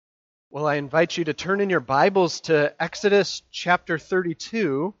Well, I invite you to turn in your Bibles to Exodus chapter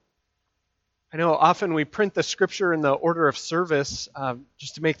 32. I know often we print the scripture in the order of service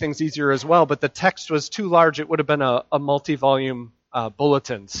just to make things easier as well, but the text was too large. It would have been a multi-volume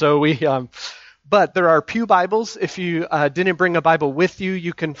bulletin. But there are pew Bibles. If you didn't bring a Bible with you,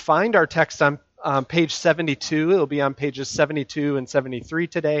 you can find our text on page 72. It'll be on pages 72 and 73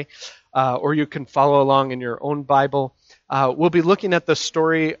 today, or you can follow along in your own Bible. We'll be looking at the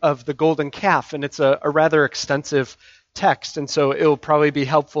story of the golden calf, and it's a rather extensive text, and so it'll probably be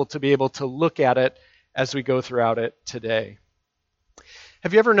helpful to be able to look at it as we go throughout it today.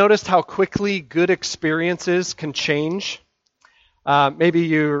 Have you ever noticed how quickly good experiences can change? Maybe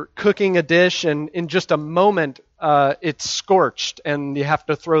you're cooking a dish, and in just a moment, it's scorched, and you have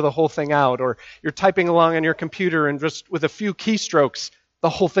to throw the whole thing out, or you're typing along on your computer, and just with a few keystrokes, the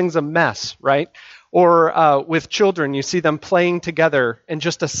whole thing's a mess, right? Or with children, you see them playing together, and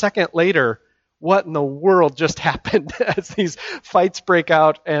just a second later, what in the world just happened as these fights break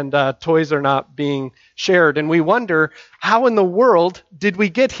out and toys are not being shared? And we wonder, how in the world did we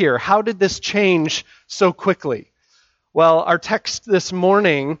get here? How did this change so quickly? Well, our text this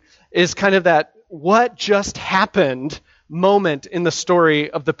morning is kind of that what just happened moment in the story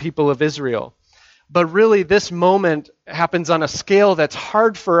of the people of Israel. But really, this moment happens on a scale that's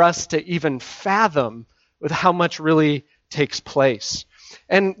hard for us to even fathom with how much really takes place.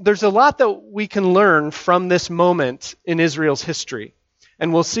 And there's a lot that we can learn from this moment in Israel's history.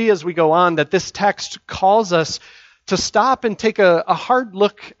 And we'll see as we go on that this text calls us to stop and take a hard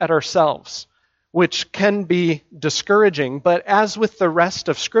look at ourselves, which can be discouraging. But as with the rest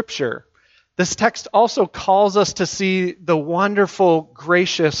of Scripture, this text also calls us to see the wonderful,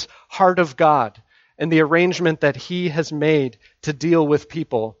 gracious heart of God and the arrangement that he has made to deal with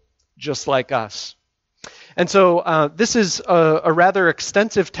people just like us. And so this is a rather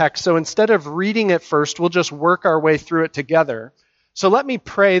extensive text, so instead of reading it first, we'll just work our way through it together. So let me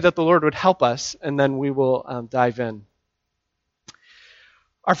pray that the Lord would help us, and then we will dive in.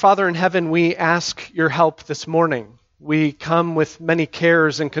 Our Father in heaven, we ask your help this morning. We come with many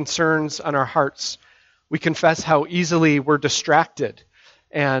cares and concerns on our hearts. We confess how easily we're distracted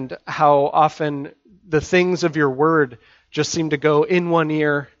and how often the things of your word just seem to go in one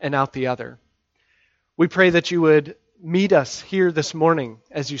ear and out the other. We pray that you would meet us here this morning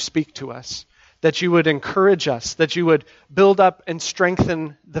as you speak to us, that you would encourage us, that you would build up and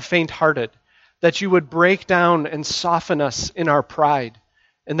strengthen the faint-hearted, that you would break down and soften us in our pride,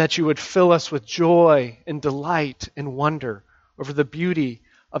 and that you would fill us with joy and delight and wonder over the beauty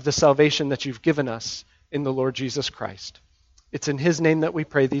of the salvation that you've given us in the Lord Jesus Christ. It's in his name that we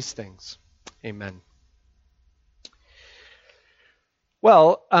pray these things. Amen.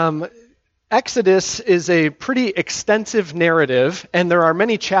 Well, Exodus is a pretty extensive narrative, and there are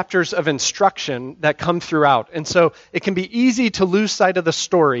many chapters of instruction that come throughout. And so it can be easy to lose sight of the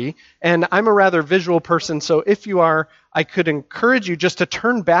story, and I'm a rather visual person, so if you are, I could encourage you just to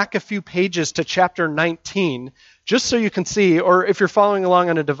turn back a few pages to chapter 19, just so you can see, or if you're following along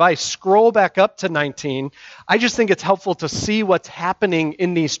on a device, scroll back up to 19. I just think it's helpful to see what's happening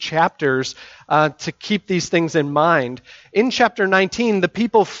in these chapters to keep these things in mind. In chapter 19, the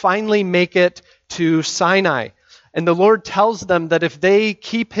people finally make it to Sinai. And the Lord tells them that if they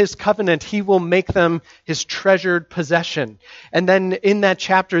keep his covenant, he will make them his treasured possession. And then in that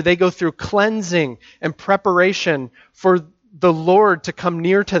chapter, they go through cleansing and preparation for the Lord to come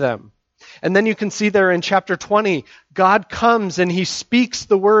near to them. And then you can see there in chapter 20, God comes and he speaks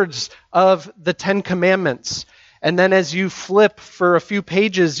the words of the Ten Commandments. And then as you flip for a few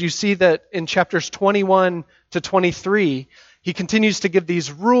pages, you see that in chapters 21 to 23, he continues to give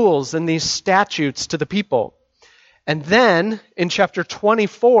these rules and these statutes to the people. And then in chapter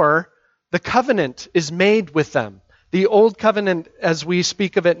 24, the covenant is made with them. The old covenant, as we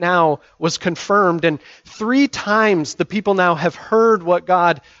speak of it now, was confirmed. And 3 times the people now have heard what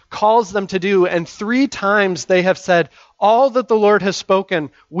God calls them to do. And 3 times they have said, all that the Lord has spoken,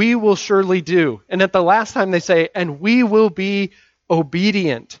 we will surely do. And at the last time they say, and we will be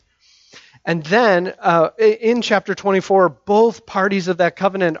obedient. And then in chapter 24, both parties of that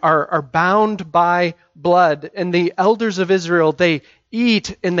covenant are bound by blood. And the elders of Israel, they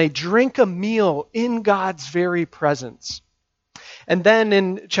eat and they drink a meal in God's very presence. And then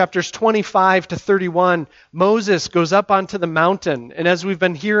in chapters 25 to 31, Moses goes up onto the mountain. And as we've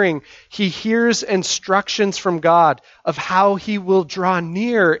been hearing, he hears instructions from God of how he will draw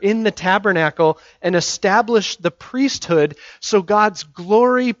near in the tabernacle and establish the priesthood so God's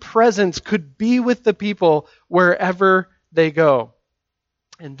glory presence could be with the people wherever they go.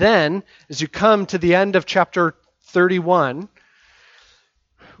 And then, as you come to the end of chapter 31,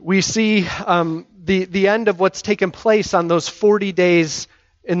 we see the end of what's taken place on those 40 days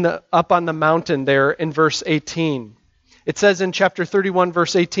up on the mountain there in verse 18. It says in chapter 31,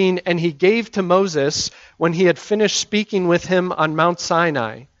 verse 18, "And he gave to Moses, when he had finished speaking with him on Mount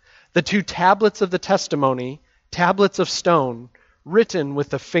Sinai, the 2 tablets of the testimony, tablets of stone, written with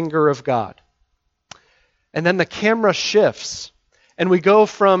the finger of God." And then the camera shifts, and we go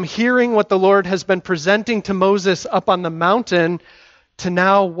from hearing what the Lord has been presenting to Moses up on the mountain to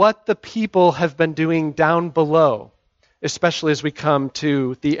now what the people have been doing down below, especially as we come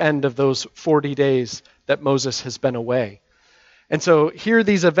to the end of those 40 days that Moses has been away. And so here are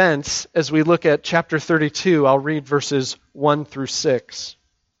these events as we look at chapter 32. I'll read verses 1 through 6.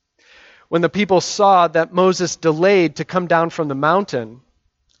 When the people saw that Moses delayed to come down from the mountain,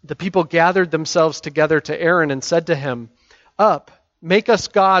 the people gathered themselves together to Aaron and said to him, "Up, make us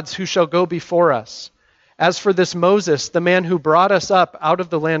gods who shall go before us. As for this Moses, the man who brought us up out of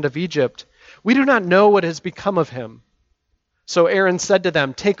the land of Egypt, we do not know what has become of him." So Aaron said to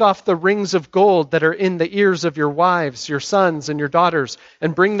them, "Take off the rings of gold that are in the ears of your wives, your sons, and your daughters,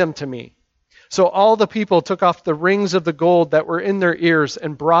 and bring them to me." So all the people took off the rings of the gold that were in their ears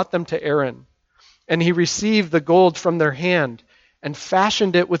and brought them to Aaron. And he received the gold from their hand and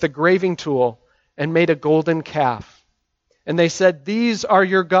fashioned it with a graving tool and made a golden calf. And they said, "These are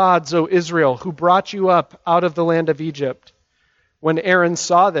your gods, O Israel, who brought you up out of the land of Egypt." When Aaron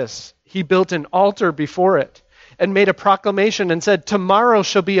saw this, he built an altar before it and made a proclamation and said, "Tomorrow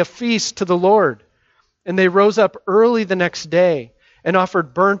shall be a feast to the Lord." And they rose up early the next day and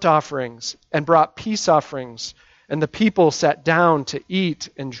offered burnt offerings and brought peace offerings. And the people sat down to eat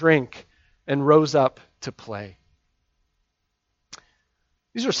and drink and rose up to play.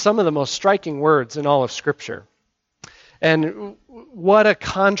 These are some of the most striking words in all of Scripture. And what a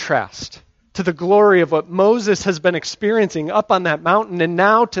contrast to the glory of what Moses has been experiencing up on that mountain, and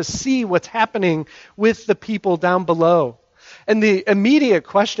now to see what's happening with the people down below. And the immediate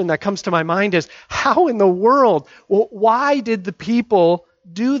question that comes to my mind is, how in the world, why did the people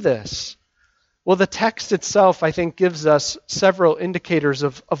do this? Well, the text itself, I think, gives us several indicators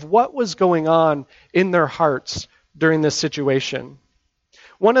of what was going on in their hearts during this situation.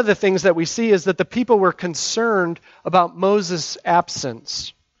 One of the things that we see is that the people were concerned about Moses'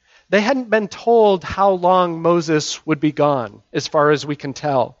 absence. They hadn't been told how long Moses would be gone, as far as we can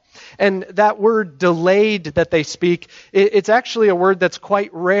tell. And that word delayed that they speak, it's actually a word that's quite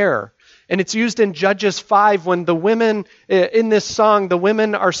rare. And it's used in Judges 5 when the women, in this song, the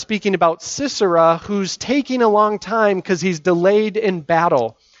women are speaking about Sisera, who's taking a long time because he's delayed in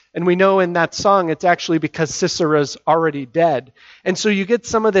battle. And we know in that song it's actually because Sisera's already dead. And so you get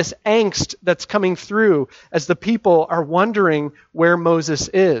some of this angst that's coming through as the people are wondering where Moses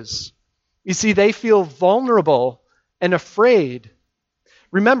is. You see, they feel vulnerable and afraid.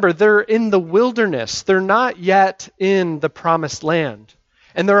 Remember, they're in the wilderness. They're not yet in the promised land.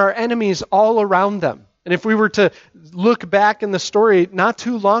 And there are enemies all around them. And if we were to look back in the story, not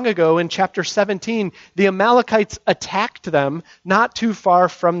too long ago in chapter 17, the Amalekites attacked them not too far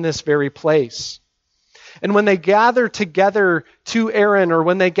from this very place. And when they gather together to Aaron, or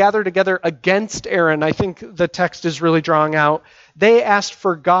when they gather together against Aaron, I think the text is really drawing out, they asked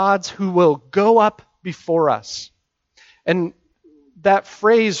for gods who will go up before us. And that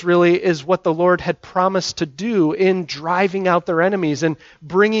phrase really is what the Lord had promised to do in driving out their enemies and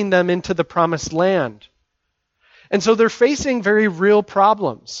bringing them into the promised land. And so they're facing very real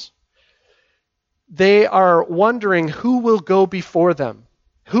problems. They are wondering who will go before them,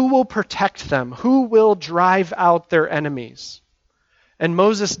 who will protect them, who will drive out their enemies. And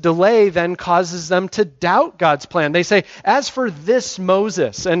Moses' delay then causes them to doubt God's plan. They say, "As for this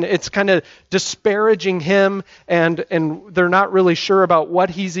Moses," and it's kind of disparaging him, and they're not really sure about what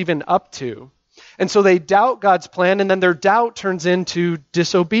he's even up to. And so they doubt God's plan, and then their doubt turns into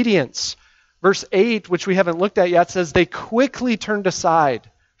disobedience. Verse 8, which we haven't looked at yet, says they quickly turned aside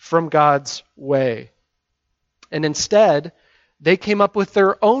from God's way. And instead, they came up with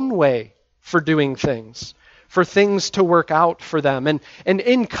their own way for doing things, for things to work out for them. And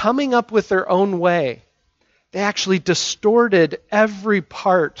in coming up with their own way, they actually distorted every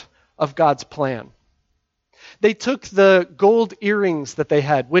part of God's plan. They took the gold earrings that they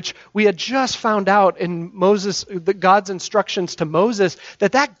had, which we had just found out in God's instructions to Moses,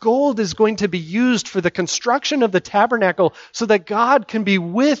 that gold is going to be used for the construction of the tabernacle so that God can be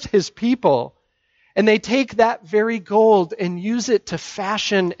with his people. And they take that very gold and use it to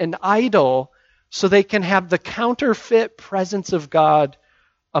fashion an idol so they can have the counterfeit presence of God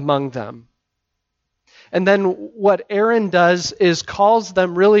among them. And then what Aaron does is calls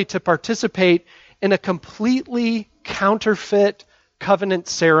them really to participate in a completely counterfeit covenant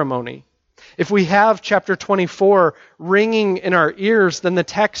ceremony. If we have chapter 24 ringing in our ears, then the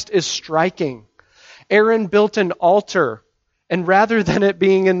text is striking. Aaron built an altar, and rather than it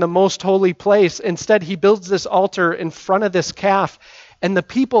being in the most holy place, instead he builds this altar in front of this calf, and the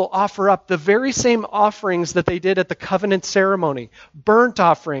people offer up the very same offerings that they did at the covenant ceremony, burnt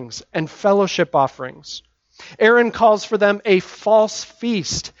offerings and fellowship offerings. Aaron calls for them a false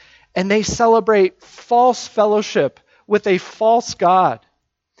feast, and they celebrate false fellowship with a false god.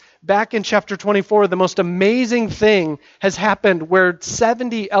 Back in chapter 24, the most amazing thing has happened where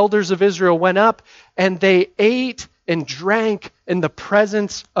 70 elders of Israel went up and they ate and drank in the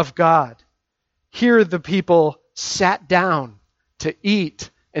presence of God. Here the people sat down to eat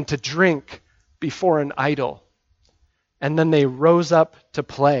and to drink before an idol. And then they rose up to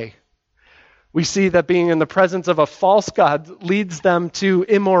play. We see that being in the presence of a false god leads them to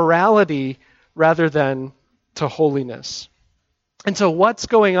immorality rather than to holiness. And so what's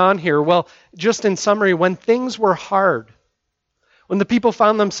going on here? Well, just in summary, when things were hard, when the people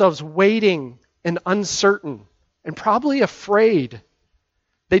found themselves waiting and uncertain and probably afraid,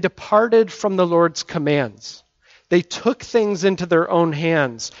 they departed from the Lord's commands. They took things into their own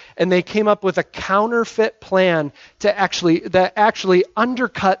hands, and they came up with a counterfeit plan that actually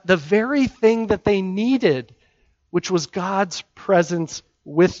undercut the very thing that they needed, which was God's presence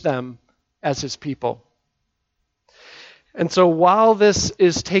with them as his people. And so while this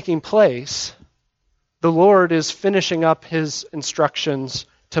is taking place, the Lord is finishing up his instructions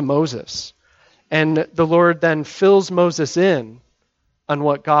to Moses. And the Lord then fills Moses in on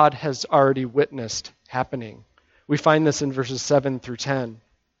what God has already witnessed happening. We find this in verses 7 through 10.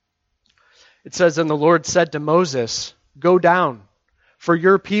 It says, "And the Lord said to Moses, 'Go down, for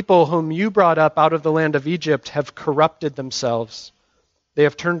your people whom you brought up out of the land of Egypt have corrupted themselves. They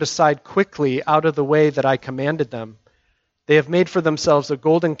have turned aside quickly out of the way that I commanded them. They have made for themselves a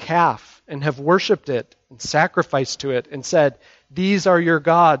golden calf and have worshipped it and sacrificed to it and said, "These are your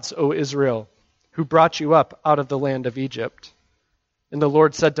gods, O Israel, who brought you up out of the land of Egypt." And the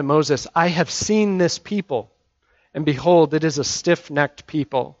Lord said to Moses, "I have seen this people, and behold, it is a stiff-necked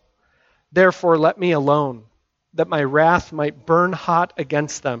people. Therefore let me alone, that my wrath might burn hot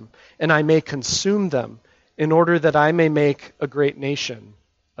against them, and I may consume them, in order that I may make a great nation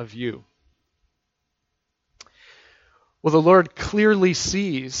of you." Well, the Lord clearly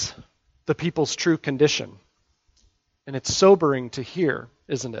sees the people's true condition. And it's sobering to hear,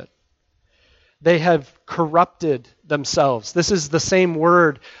 isn't it? They have corrupted themselves. This is the same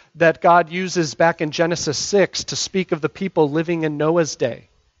word that God uses back in Genesis 6 to speak of the people living in Noah's day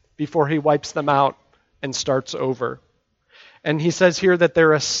before he wipes them out and starts over. And he says here that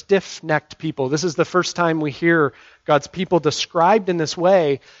they're a stiff-necked people. This is the first time we hear God's people described in this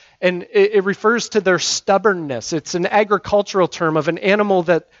way. And it refers to their stubbornness. It's an agricultural term of an animal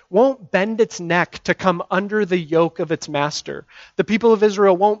that won't bend its neck to come under the yoke of its master. The people of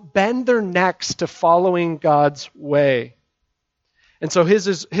Israel won't bend their necks to following God's way. And so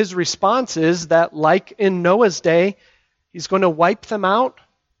his response is that, like in Noah's day, he's going to wipe them out.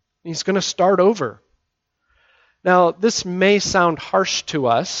 And he's going to start over. Now, this may sound harsh to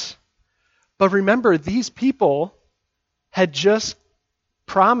us, but remember, these people had just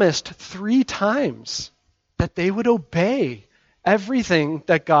promised 3 times that they would obey everything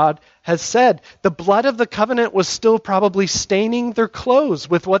that God has said. The blood of the covenant was still probably staining their clothes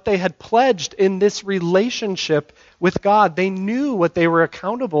with what they had pledged in this relationship with God. They knew what they were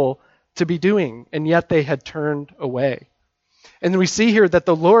accountable to be doing, and yet they had turned away. And we see here that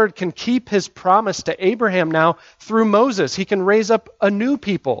the Lord can keep his promise to Abraham now through Moses. He can raise up a new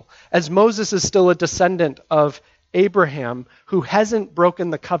people, as Moses is still a descendant of Abraham, who hasn't broken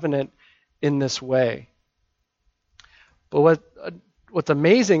the covenant in this way. But what's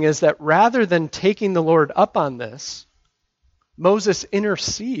amazing is that rather than taking the Lord up on this, Moses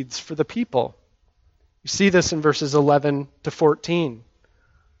intercedes for the people. You see this in verses 11 to 14.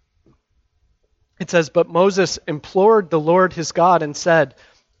 It says, "But Moses implored the Lord his God and said,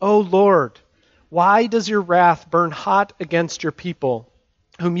 'O Lord, why does your wrath burn hot against your people,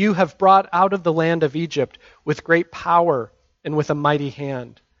 whom you have brought out of the land of Egypt with great power and with a mighty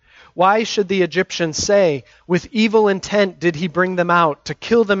hand? Why should the Egyptians say, with evil intent did he bring them out, to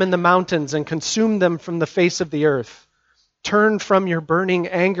kill them in the mountains and consume them from the face of the earth? Turn from your burning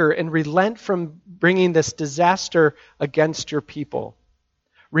anger and relent from bringing this disaster against your people.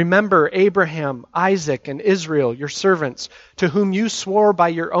 Remember Abraham, Isaac, and Israel, your servants, to whom you swore by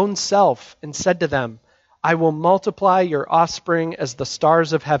your own self and said to them, I will multiply your offspring as the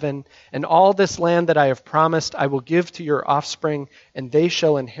stars of heaven, and all this land that I have promised I will give to your offspring, and they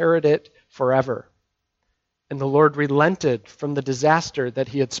shall inherit it forever. And the Lord relented from the disaster that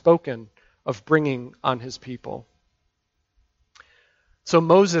he had spoken of bringing on his people. So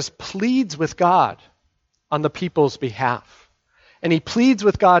Moses pleads with God on the people's behalf. And he pleads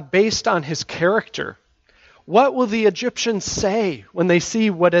with God based on his character. What will the Egyptians say when they see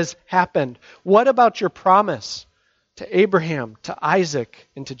what has happened? What about your promise to Abraham, to Isaac,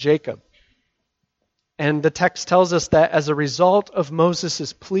 and to Jacob? And the text tells us that as a result of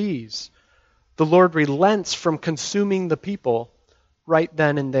Moses' pleas, the Lord relents from consuming the people right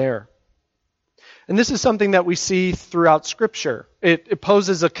then and there. And this is something that we see throughout Scripture. It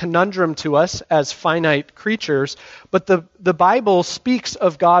poses a conundrum to us as finite creatures, but the Bible speaks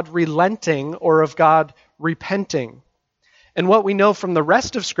of God relenting or of God repenting. And what we know from the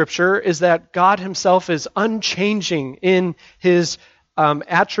rest of Scripture is that God himself is unchanging in his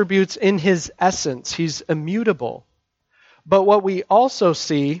attributes, in his essence. He's immutable. But what we also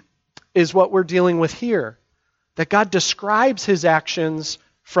see is what we're dealing with here, that God describes his actions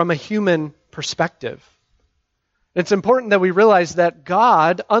from a human perspective. It's important that we realize that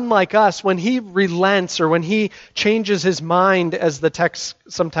God, unlike us, when he relents or when he changes his mind, as the text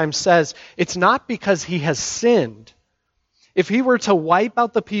sometimes says, it's not because he has sinned. If he were to wipe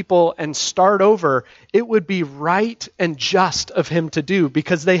out the people and start over, it would be right and just of him to do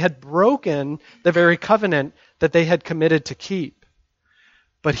because they had broken the very covenant that they had committed to keep.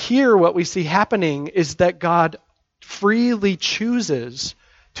 But here what we see happening is that God freely chooses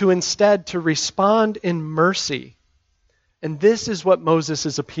to instead to respond in mercy. And this is what Moses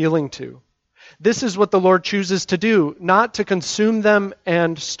is appealing to. This is what the Lord chooses to do, not to consume them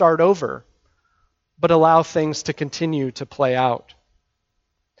and start over, but allow things to continue to play out.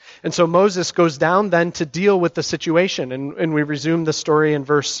 And so Moses goes down then to deal with the situation, and we resume the story in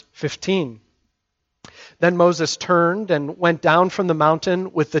verse 15. Then Moses turned and went down from the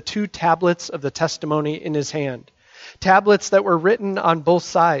mountain with the 2 tablets of the testimony in his hand. Tablets that were written on both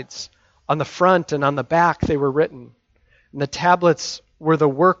sides. On the front and on the back they were written. And the tablets were the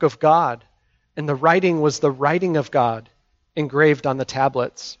work of God, and the writing was the writing of God engraved on the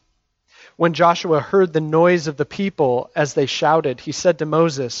tablets. When Joshua heard the noise of the people as they shouted, he said to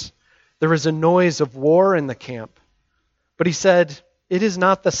Moses, "There is a noise of war in the camp." But he said, "It is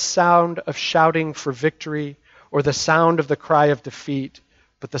not the sound of shouting for victory or the sound of the cry of defeat,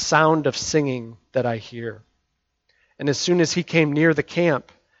 but the sound of singing that I hear." And as soon as he came near the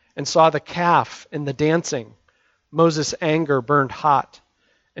camp and saw the calf and the dancing, Moses' anger burned hot,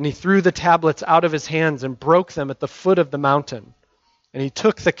 and he threw the tablets out of his hands and broke them at the foot of the mountain. And he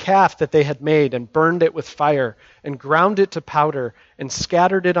took the calf that they had made and burned it with fire and ground it to powder and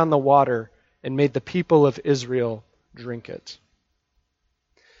scattered it on the water and made the people of Israel drink it.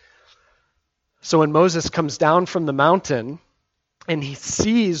 So when Moses comes down from the mountain and he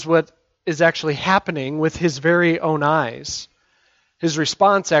sees what is actually happening with his very own eyes, his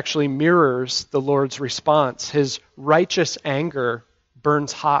response actually mirrors the Lord's response. His righteous anger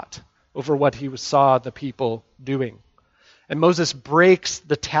burns hot over what he saw the people doing. And Moses breaks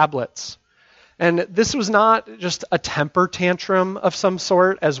the tablets. And this was not just a temper tantrum of some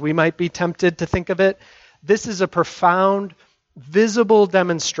sort, as we might be tempted to think of it. This is a profound, visible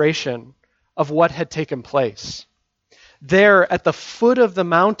demonstration of what had taken place. There at the foot of the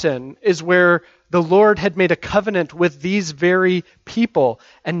mountain is where the Lord had made a covenant with these very people.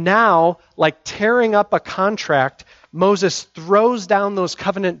 And now, like tearing up a contract, Moses throws down those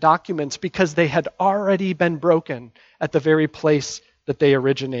covenant documents because they had already been broken at the very place that they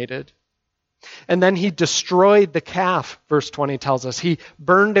originated. And then he destroyed the calf, verse 20 tells us. He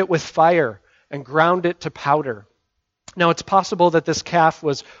burned it with fire and ground it to powder. Now, it's possible that this calf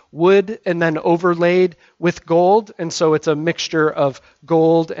was wood and then overlaid with gold, and so it's a mixture of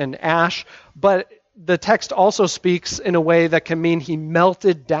gold and ash. But the text also speaks in a way that can mean he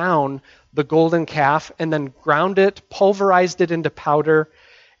melted down the golden calf and then ground it, pulverized it into powder,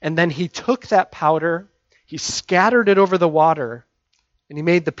 and then he took that powder, he scattered it over the water, and he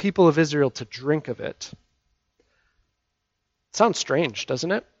made the people of Israel to drink of it. It sounds strange,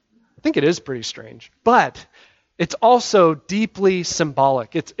 doesn't it? I think it is pretty strange. But it's also deeply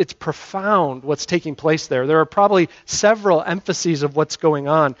symbolic. It's profound what's taking place there. There are probably several emphases of what's going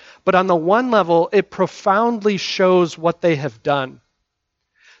on. But on the one level, it profoundly shows what they have done.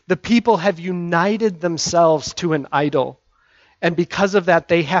 The people have united themselves to an idol. And because of that,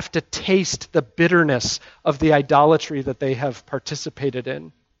 they have to taste the bitterness of the idolatry that they have participated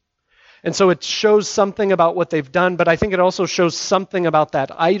in. And so it shows something about what they've done, but I think it also shows something about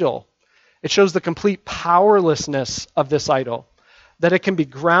that idol. It shows the complete powerlessness of this idol, that it can be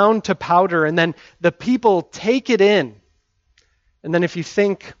ground to powder, and then the people take it in. And then if you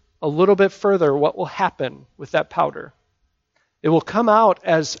think a little bit further what will happen with that powder. It will come out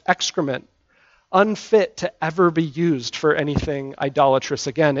as excrement, unfit to ever be used for anything idolatrous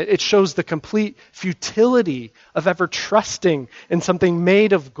again. It shows the complete futility of ever trusting in something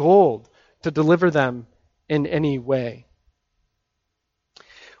made of gold to deliver them in any way.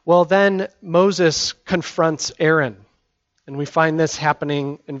 Well, then Moses confronts Aaron, and we find this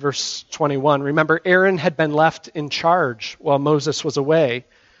happening in verse 21. Remember, Aaron had been left in charge while Moses was away.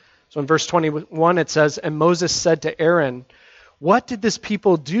 So in verse 21 it says, "And Moses said to Aaron, 'What did this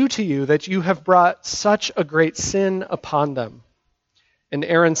people do to you that you have brought such a great sin upon them?' And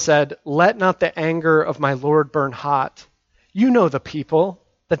Aaron said, 'Let not the anger of my Lord burn hot. You know the people,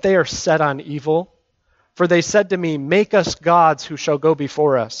 that they are set on evil. For they said to me, Make us gods who shall go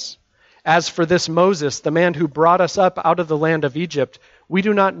before us. As for this Moses, the man who brought us up out of the land of Egypt, we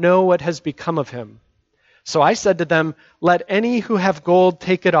do not know what has become of him.' So I said to them, Let any who have gold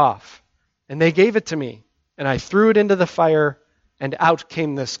take it off. And they gave it to me, and I threw it into the fire, and out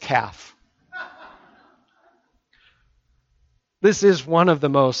came this calf." This is one of the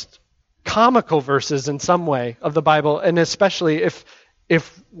most comical verses in some way of the Bible, and especially if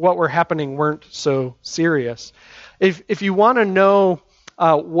what were happening weren't so serious. If you want to know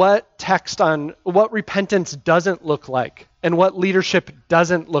what repentance doesn't look like and what leadership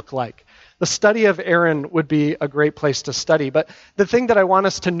doesn't look like, the study of Aaron would be a great place to study. But the thing that I want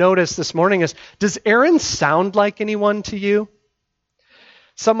us to notice this morning is, does Aaron sound like anyone to you?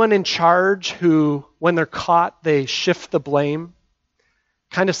 Someone in charge who, when they're caught, they shift the blame.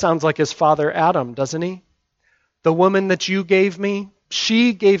 Kind of sounds like his father Adam, doesn't he? The woman that you gave me,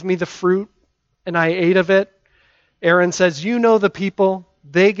 she gave me the fruit, and I ate of it. Aaron says, you know the people,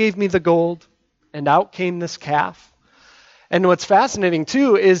 they gave me the gold, and out came this calf. And what's fascinating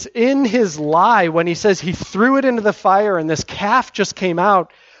too is in his lie, when he says he threw it into the fire and this calf just came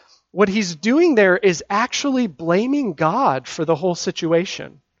out, what he's doing there is actually blaming God for the whole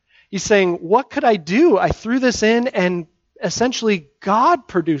situation. He's saying, what could I do? I threw this in and essentially God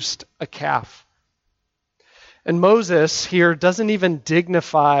produced a calf. And Moses here doesn't even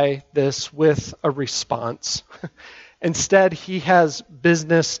dignify this with a response. Instead, he has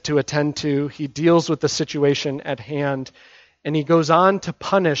business to attend to. He deals with the situation at hand, and he goes on to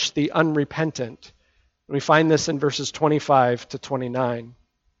punish the unrepentant. We find this in verses 25 to 29.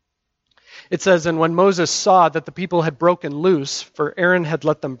 It says, "And when Moses saw that the people had broken loose, for Aaron had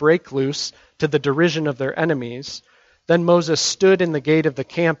let them break loose to the derision of their enemies, then Moses stood in the gate of the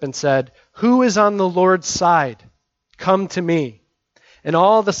camp and said, 'Who is on the Lord's side? Come to me.' And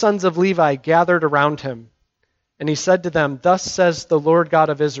all the sons of Levi gathered around him. And he said to them, 'Thus says the Lord God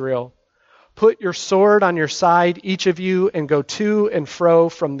of Israel, put your sword on your side, each of you, and go to and fro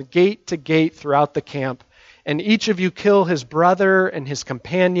from the gate to gate throughout the camp. And each of you kill his brother and his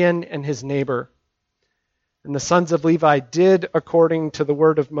companion and his neighbor.' And the sons of Levi did according to the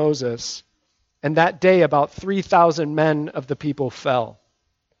word of Moses. And that day about 3,000 men of the people fell.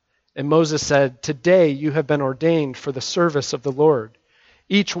 And Moses said, 'Today you have been ordained for the service of the Lord,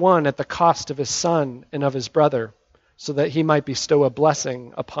 each one at the cost of his son and of his brother, so that he might bestow a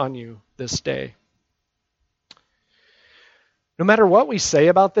blessing upon you this day.'" No matter what we say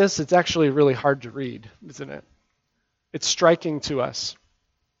about this, it's actually really hard to read, isn't it? It's striking to us.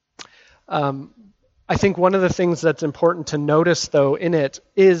 I think one of the things that's important to notice, though, in it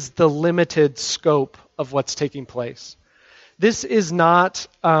is the limited scope of what's taking place. This is not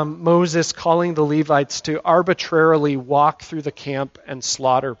Moses calling the Levites to arbitrarily walk through the camp and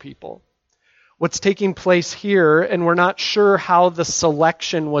slaughter people. What's taking place here, and we're not sure how the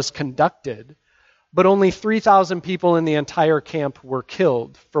selection was conducted, but only 3,000 people in the entire camp were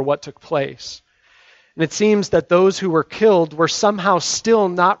killed for what took place. And it seems that those who were killed were somehow still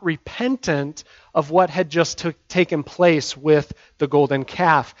not repentant of what had just taken place with the golden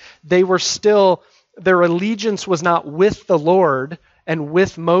calf. They were still, their allegiance was not with the Lord and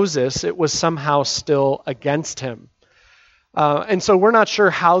with Moses. It was somehow still against him. And so we're not sure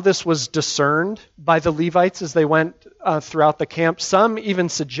how this was discerned by the Levites as they went throughout the camp. Some even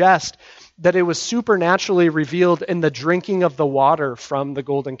suggest that it was supernaturally revealed in the drinking of the water from the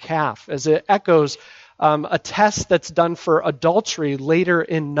golden calf, as it echoes a test that's done for adultery later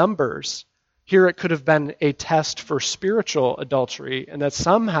in Numbers. Here it could have been a test for spiritual adultery, and that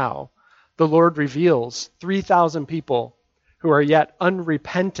somehow the Lord reveals 3,000 people who are yet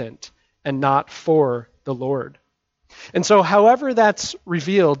unrepentant and not for the Lord. And so however that's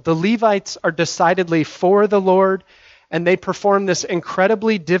revealed, the Levites are decidedly for the Lord, and they perform this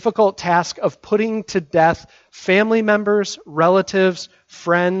incredibly difficult task of putting to death family members, relatives,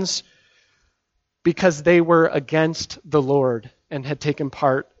 friends, because they were against the Lord and had taken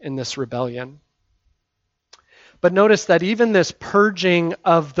part in this rebellion. But notice that even this purging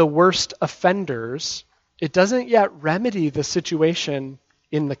of the worst offenders, it doesn't yet remedy the situation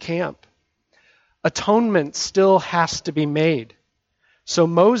in the camp. Atonement still has to be made. So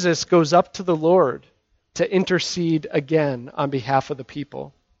Moses goes up to the Lord to intercede again on behalf of the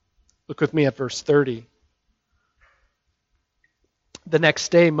people. Look with me at verse 30. The next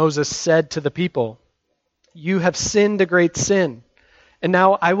day Moses said to the people, "You have sinned a great sin, and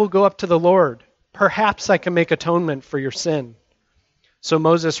now I will go up to the Lord. Perhaps I can make atonement for your sin." So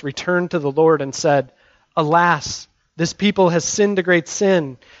Moses returned to the Lord and said, "Alas, this people has sinned a great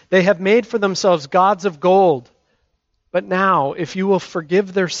sin. They have made for themselves gods of gold. But now, if you will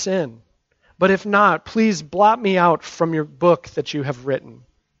forgive their sin, but if not, please blot me out from your book that you have written."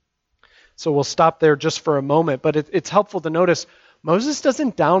 So we'll stop there just for a moment, but it's helpful to notice Moses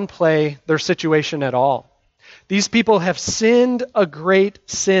doesn't downplay their situation at all. These people have sinned a great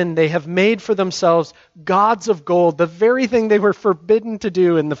sin. They have made for themselves gods of gold, the very thing they were forbidden to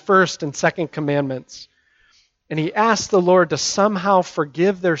do in the first and second commandments. And he asks the Lord to somehow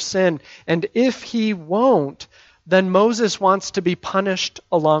forgive their sin. And if he won't, then Moses wants to be punished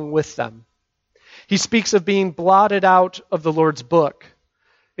along with them. He speaks of being blotted out of the Lord's book.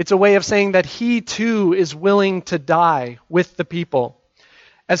 It's a way of saying that he too is willing to die with the people.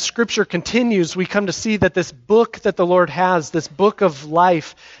 As Scripture continues, we come to see that this book that the Lord has, this book of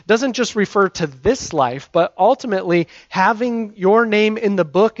life, doesn't just refer to this life, but ultimately having your name in the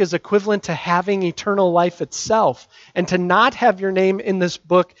book is equivalent to having eternal life itself. And to not have your name in this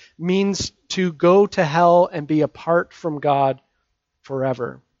book means to go to hell and be apart from God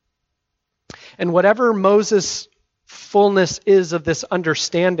forever. And whatever Moses' fullness is of this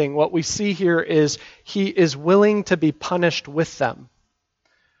understanding, what we see here is he is willing to be punished with them.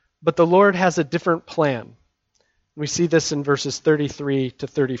 But the Lord has a different plan. We see this in verses 33 to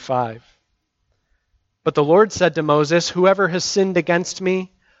 35. But the Lord said to Moses, "Whoever has sinned against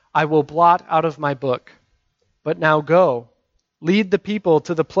me, I will blot out of my book. But now go, lead the people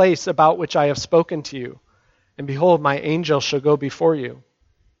to the place about which I have spoken to you. And behold, my angel shall go before you.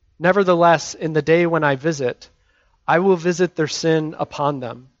 Nevertheless, in the day when I visit, I will visit their sin upon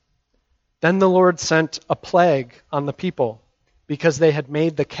them." Then the Lord sent a plague on the people, because they had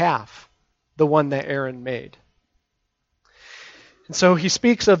made the calf, the one that Aaron made. And so he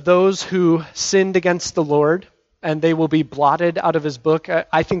speaks of those who sinned against the Lord, and they will be blotted out of his book.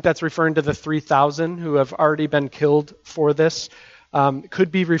 I think that's referring to the 3,000 who have already been killed for this.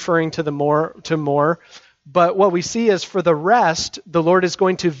 Could be referring to more. But what we see is for the rest, the Lord is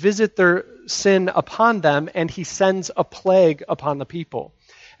going to visit their sin upon them, and he sends a plague upon the people.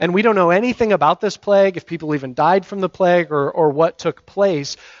 And we don't know anything about this plague, if people even died from the plague or what took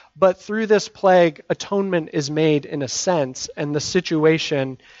place. But through this plague, atonement is made in a sense, and the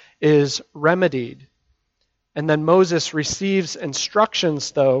situation is remedied. And then Moses receives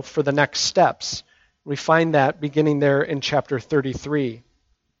instructions, though, for the next steps. We find that beginning there in chapter 33.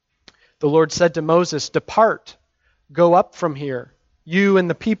 The Lord said to Moses, "Depart, go up from here, you and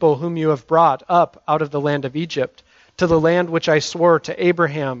the people whom you have brought up out of the land of Egypt, to the land which I swore to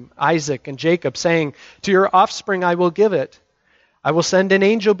Abraham, Isaac, and Jacob, saying, 'To your offspring I will give it.' I will send an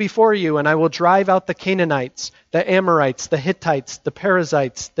angel before you, and I will drive out the Canaanites, the Amorites, the Hittites, the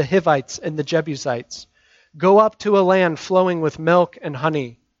Perizzites, the Hivites, and the Jebusites. Go up to a land flowing with milk and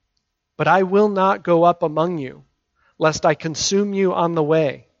honey. But I will not go up among you, lest I consume you on the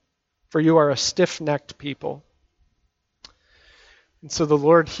way, for you are a stiff-necked people." And so the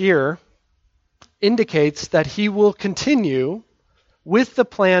Lord here indicates that he will continue with the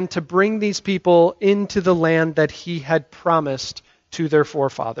plan to bring these people into the land that he had promised to their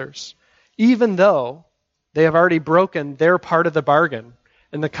forefathers, even though they have already broken their part of the bargain,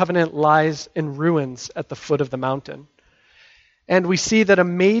 and the covenant lies in ruins at the foot of the mountain. And we see that a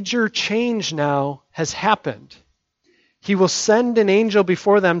major change now has happened. He will send an angel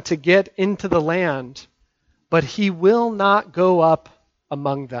before them to get into the land, but he will not go up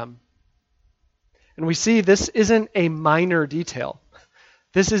among them. And we see this isn't a minor detail.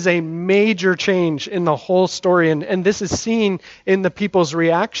 This is a major change in the whole story. And this is seen in the people's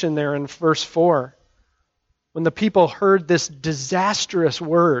reaction there in verse 4. When the people heard this disastrous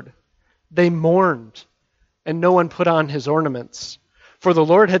word, they mourned, and no one put on his ornaments. For the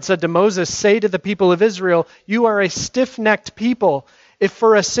Lord had said to Moses, "Say to the people of Israel, you are a stiff-necked people. If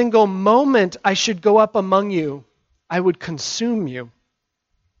for a single moment I should go up among you, I would consume you.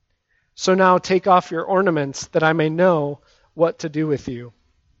 So now take off your ornaments, that I may know what to do with you."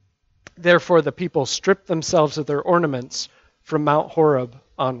 Therefore the people stripped themselves of their ornaments from Mount Horeb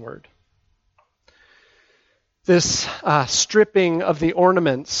onward. This stripping of the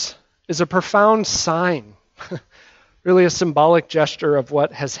ornaments is a profound sign, really a symbolic gesture of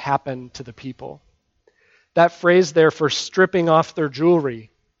what has happened to the people. That phrase there for stripping off their jewelry,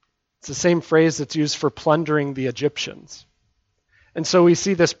 it's the same phrase that's used for plundering the Egyptians. And so we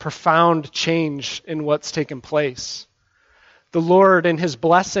see this profound change in what's taken place. The Lord, in his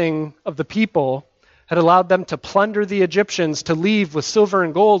blessing of the people, had allowed them to plunder the Egyptians, to leave with silver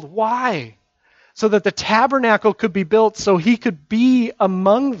and gold. Why? So that the tabernacle could be built so he could be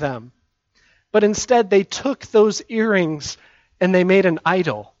among them. But instead they took those earrings and they made an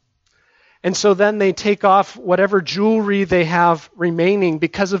idol. And so then they take off whatever jewelry they have remaining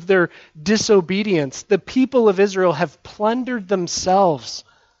because of their disobedience. The people of Israel have plundered themselves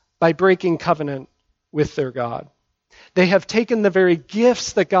by breaking covenant with their God. They have taken the very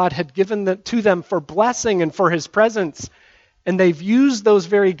gifts that God had given to them for blessing and for his presence, and they've used those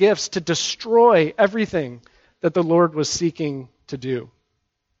very gifts to destroy everything that the Lord was seeking to do.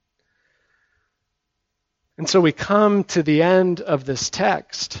 And so we come to the end of this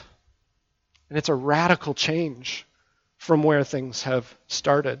text, and it's a radical change from where things have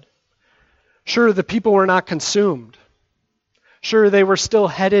started. Sure, the people were not consumed. Sure, they were still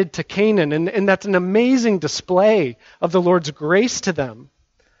headed to Canaan, and that's an amazing display of the Lord's grace to them.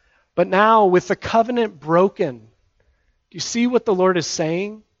 But now, with the covenant broken, do you see what the Lord is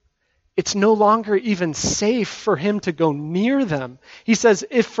saying? It's no longer even safe for him to go near them. He says,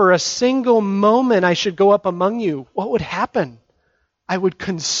 if for a single moment I should go up among you, what would happen? I would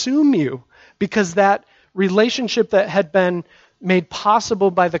consume you, because that relationship that had been made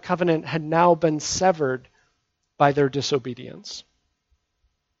possible by the covenant had now been severed by their disobedience.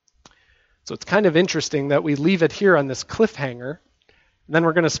 So it's kind of interesting that we leave it here on this cliffhanger, and then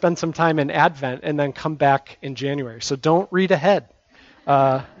we're going to spend some time in Advent and then come back in January. So don't read ahead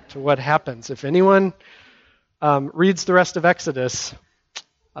to what happens. If anyone reads the rest of Exodus,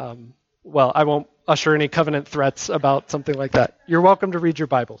 well, I won't usher any covenant threats about something like that. You're welcome to read your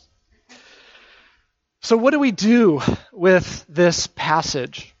Bibles. So what do we do with this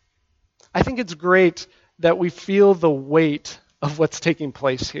passage? I think it's great that we feel the weight of what's taking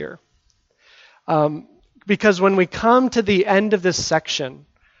place here. Because when we come to the end of this section,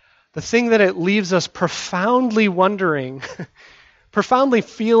 the thing that it leaves us profoundly wondering, profoundly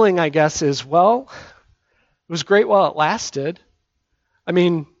feeling, I guess, is, well, it was great while it lasted. I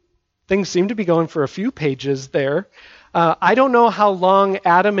mean, things seem to be going for a few pages there. I don't know how long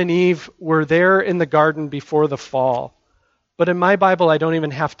Adam and Eve were there in the garden before the fall. But in my Bible, I don't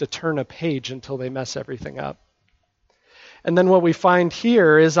even have to turn a page until they mess everything up. And then what we find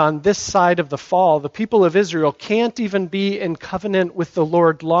here is on this side of the fall, the people of Israel can't even be in covenant with the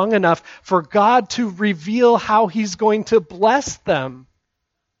Lord long enough for God to reveal how he's going to bless them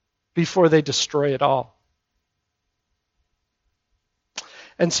before they destroy it all.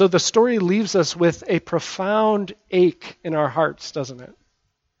 And so the story leaves us with a profound ache in our hearts, doesn't it?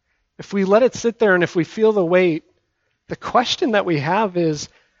 If we let it sit there and if we feel the weight, the question that we have is,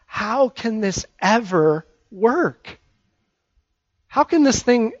 how can this ever work? How can this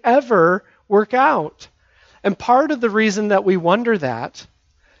thing ever work out? And part of the reason that we wonder that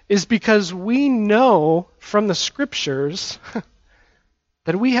is because we know from the scriptures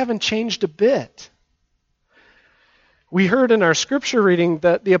that we haven't changed a bit. We heard in our scripture reading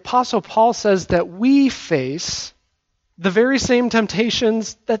that the Apostle Paul says that we face the very same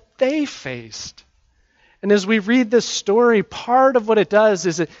temptations that they faced. And as we read this story, part of what it does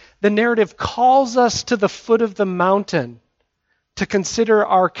is the narrative calls us to the foot of the mountain to consider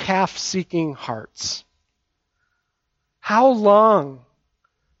our calf-seeking hearts. How long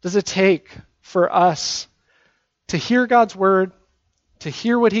does it take for us to hear God's word, to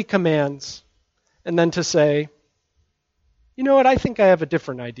hear what he commands, and then to say, you know what, I think I have a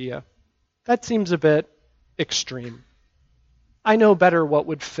different idea. That seems a bit extreme. I know better what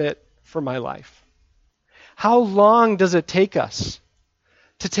would fit for my life. How long does it take us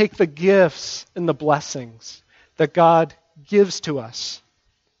to take the gifts and the blessings that God gives to us?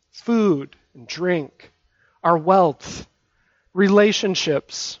 Food and drink, our wealth,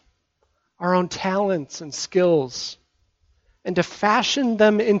 relationships, our own talents and skills, and to fashion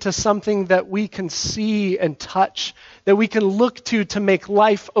them into something that we can see and touch, that we can look to make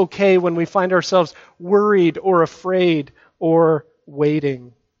life okay when we find ourselves worried or afraid or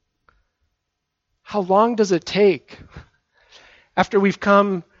waiting. How long does it take after we've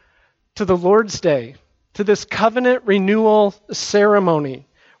come to the Lord's Day, to this covenant renewal ceremony,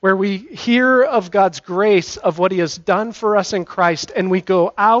 where we hear of God's grace, of what he has done for us in Christ, and we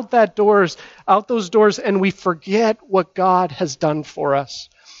go out those doors, and we forget what God has done for us.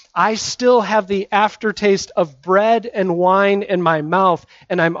 I still have the aftertaste of bread and wine in my mouth,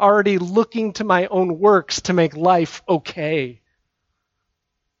 and I'm already looking to my own works to make life okay.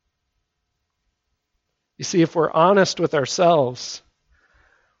 You see, if we're honest with ourselves,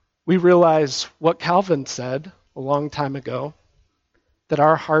 we realize what Calvin said a long time ago, that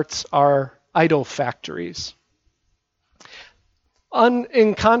our hearts are idol factories.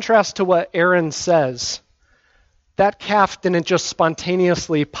 In contrast to what Aaron says, that calf didn't just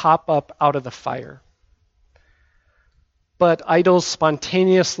spontaneously pop up out of the fire. But idols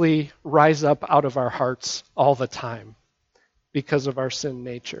spontaneously rise up out of our hearts all the time because of our sin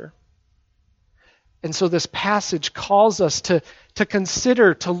nature. And so this passage calls us to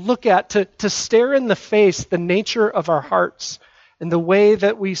consider, to look at, to stare in the face the nature of our hearts and the way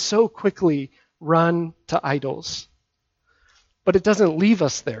that we so quickly run to idols. But it doesn't leave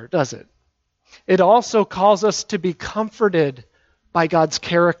us there, does it? It also calls us to be comforted by God's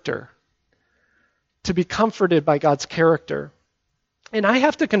character. To be comforted by God's character. And I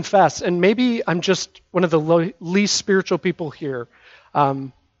have to confess, and maybe I'm just one of the least spiritual people here,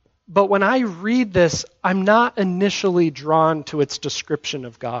 but when I read this, I'm not initially drawn to its description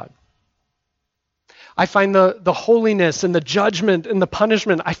of God. I find the holiness and the judgment and the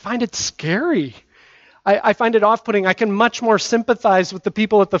punishment, I find it scary. I find it off-putting. I can much more sympathize with the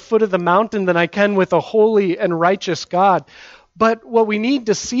people at the foot of the mountain than I can with a holy and righteous God. But what we need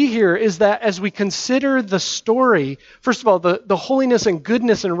to see here is that as we consider the story, first of all, the holiness and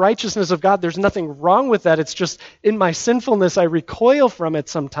goodness and righteousness of God, there's nothing wrong with that. It's just in my sinfulness, I recoil from it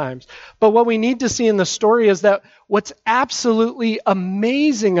sometimes. But what we need to see in the story is that what's absolutely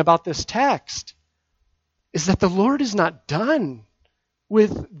amazing about this text is that the Lord is not done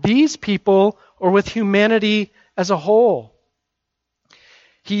with these people or with humanity as a whole.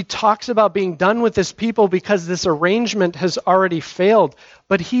 He talks about being done with this people because this arrangement has already failed,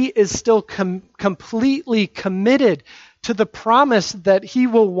 but he is still completely committed to the promise that he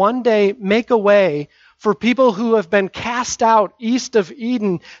will one day make a way for people who have been cast out east of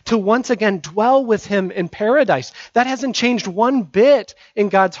Eden to once again dwell with him in paradise. That hasn't changed one bit in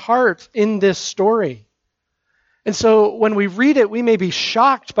God's heart in this story. And so when we read it, we may be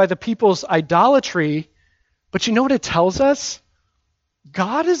shocked by the people's idolatry, but you know what it tells us?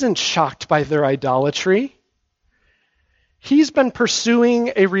 God isn't shocked by their idolatry. He's been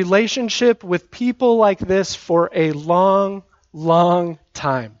pursuing a relationship with people like this for a long, long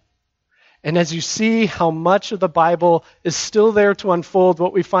time. And as you see how much of the Bible is still there to unfold,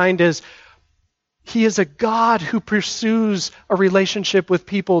 what we find is he is a God who pursues a relationship with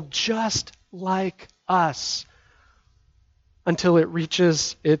people just like us until it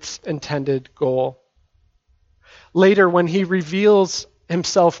reaches its intended goal. Later, when he reveals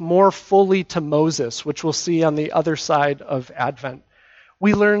himself more fully to Moses, which we'll see on the other side of Advent,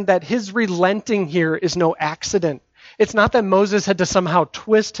 we learn that his relenting here is no accident. It's not that Moses had to somehow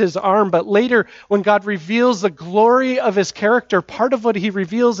twist his arm, but later, when God reveals the glory of his character, part of what he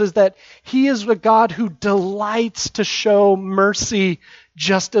reveals is that he is a God who delights to show mercy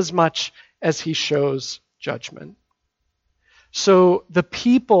just as much as he shows judgment. So the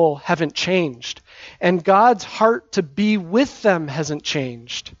people haven't changed, and God's heart to be with them hasn't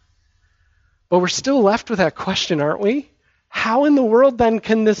changed. But we're still left with that question, aren't we? How in the world then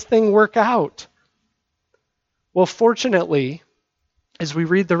can this thing work out? Well, fortunately, as we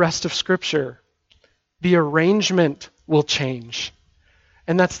read the rest of Scripture, the arrangement will change.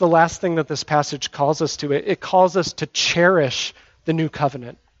 And that's the last thing that this passage calls us to. It calls us to cherish the new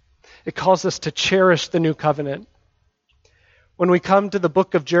covenant. It calls us to cherish the new covenant. When we come to the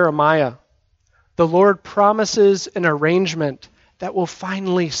book of Jeremiah, the Lord promises an arrangement that will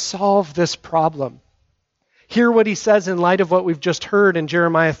finally solve this problem. Hear what he says in light of what we've just heard in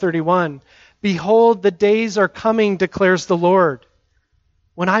Jeremiah 31. Behold, the days are coming, declares the Lord,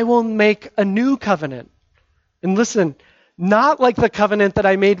 when I will make a new covenant. And listen, not like the covenant that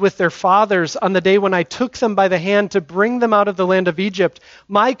I made with their fathers on the day when I took them by the hand to bring them out of the land of Egypt,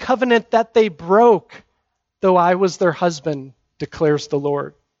 my covenant that they broke, though I was their husband, declares the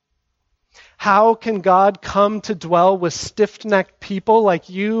Lord. How can God come to dwell with stiff-necked people like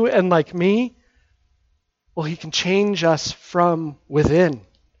you and like me? Well, he can change us from within.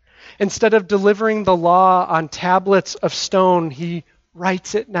 Instead of delivering the law on tablets of stone, he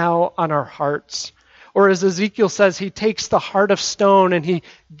writes it now on our hearts. Or as Ezekiel says, he takes the heart of stone and he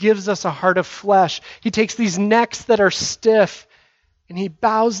gives us a heart of flesh. He takes these necks that are stiff and he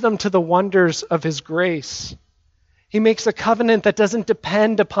bows them to the wonders of his grace. He makes a covenant that doesn't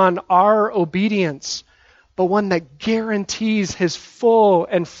depend upon our obedience, but one that guarantees his full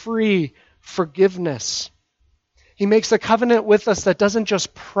and free forgiveness. He makes a covenant with us that doesn't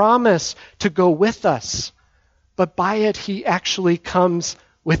just promise to go with us, but by it he actually comes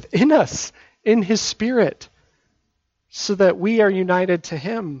within us in his Spirit so that we are united to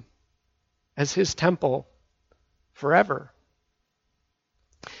him as his temple forever.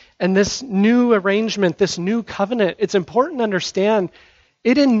 And this new arrangement, this new covenant, it's important to understand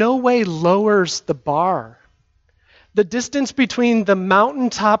it in no way lowers the bar. The distance between the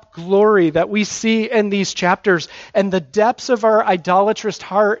mountaintop glory that we see in these chapters and the depths of our idolatrous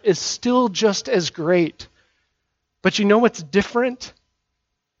heart is still just as great. But you know what's different?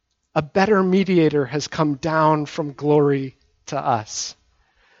 A better mediator has come down from glory to us.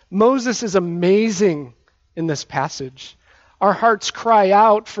 Moses is amazing in this passage. Our hearts cry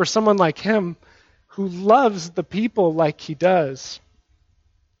out for someone like him who loves the people like he does.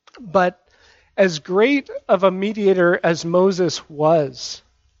 But as great of a mediator as Moses was,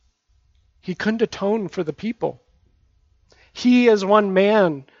 he couldn't atone for the people. He, as one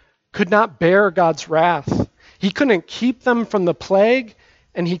man, could not bear God's wrath. He couldn't keep them from the plague,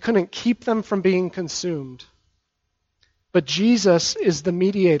 and he couldn't keep them from being consumed. But Jesus is the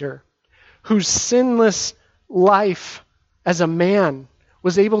mediator whose sinless life as a man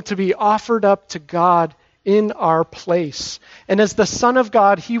was able to be offered up to God in our place. And as the Son of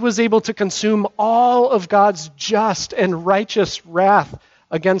God, he was able to consume all of God's just and righteous wrath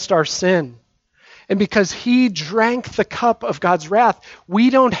against our sin. And because he drank the cup of God's wrath,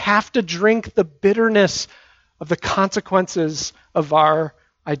 we don't have to drink the bitterness of the consequences of our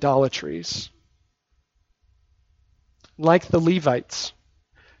idolatries. Like the Levites,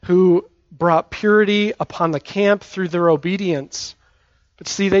 who brought purity upon the camp through their obedience. But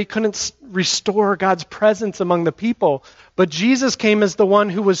see, they couldn't restore God's presence among the people. But Jesus came as the one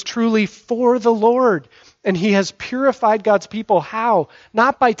who was truly for the Lord. And he has purified God's people. How?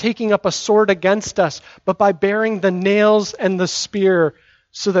 Not by taking up a sword against us, but by bearing the nails and the spear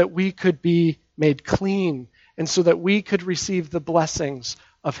so that we could be made clean and so that we could receive the blessings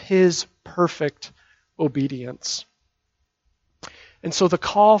of his perfect obedience. And so the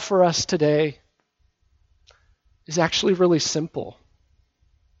call for us today is actually really simple.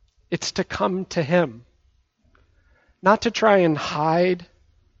 It's to come to him. Not to try and hide,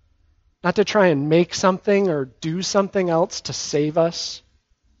 not to try and make something or do something else to save us,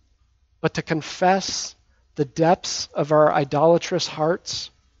 but to confess the depths of our idolatrous hearts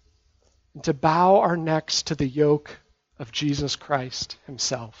and to bow our necks to the yoke of Jesus Christ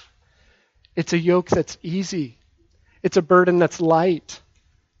himself. It's a yoke that's easy. It's a burden that's light,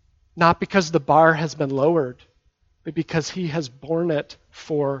 not because the bar has been lowered, but because he has borne it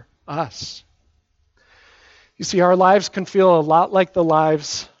for us. You see, our lives can feel a lot like the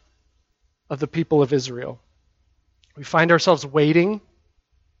lives of the people of Israel. We find ourselves waiting,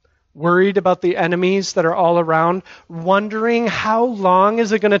 worried about the enemies that are all around, wondering how long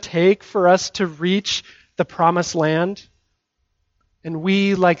is it going to take for us to reach the promised land? And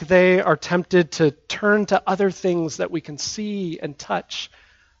we, like they, are tempted to turn to other things that we can see and touch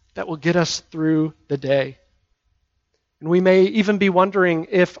that will get us through the day. And we may even be wondering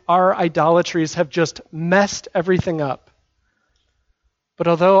if our idolatries have just messed everything up. But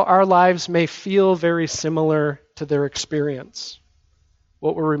although our lives may feel very similar to their experience,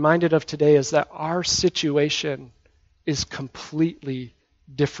 what we're reminded of today is that our situation is completely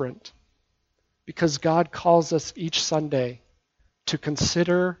different. Because God calls us each Sunday to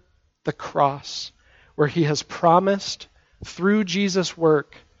consider the cross, where he has promised through Jesus'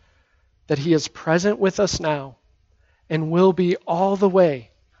 work that he is present with us now and will be all the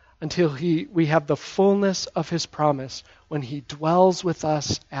way until we have the fullness of his promise when he dwells with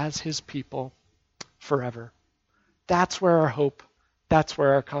us as his people forever. That's where our hope, that's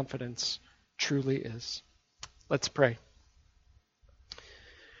where our confidence truly is. Let's pray.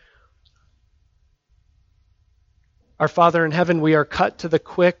 Our Father in heaven, we are cut to the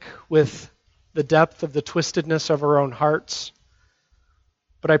quick with the depth of the twistedness of our own hearts.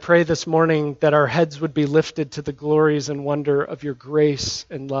 But I pray this morning that our heads would be lifted to the glories and wonder of your grace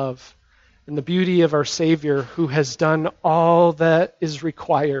and love and the beauty of our Savior who has done all that is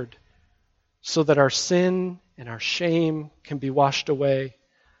required so that our sin and our shame can be washed away,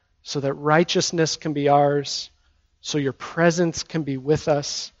 so that righteousness can be ours, so your presence can be with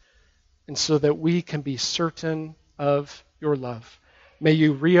us, and so that we can be certain of your love. May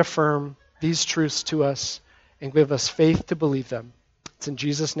you reaffirm these truths to us and give us faith to believe them. It's in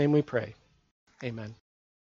Jesus' name we pray. Amen.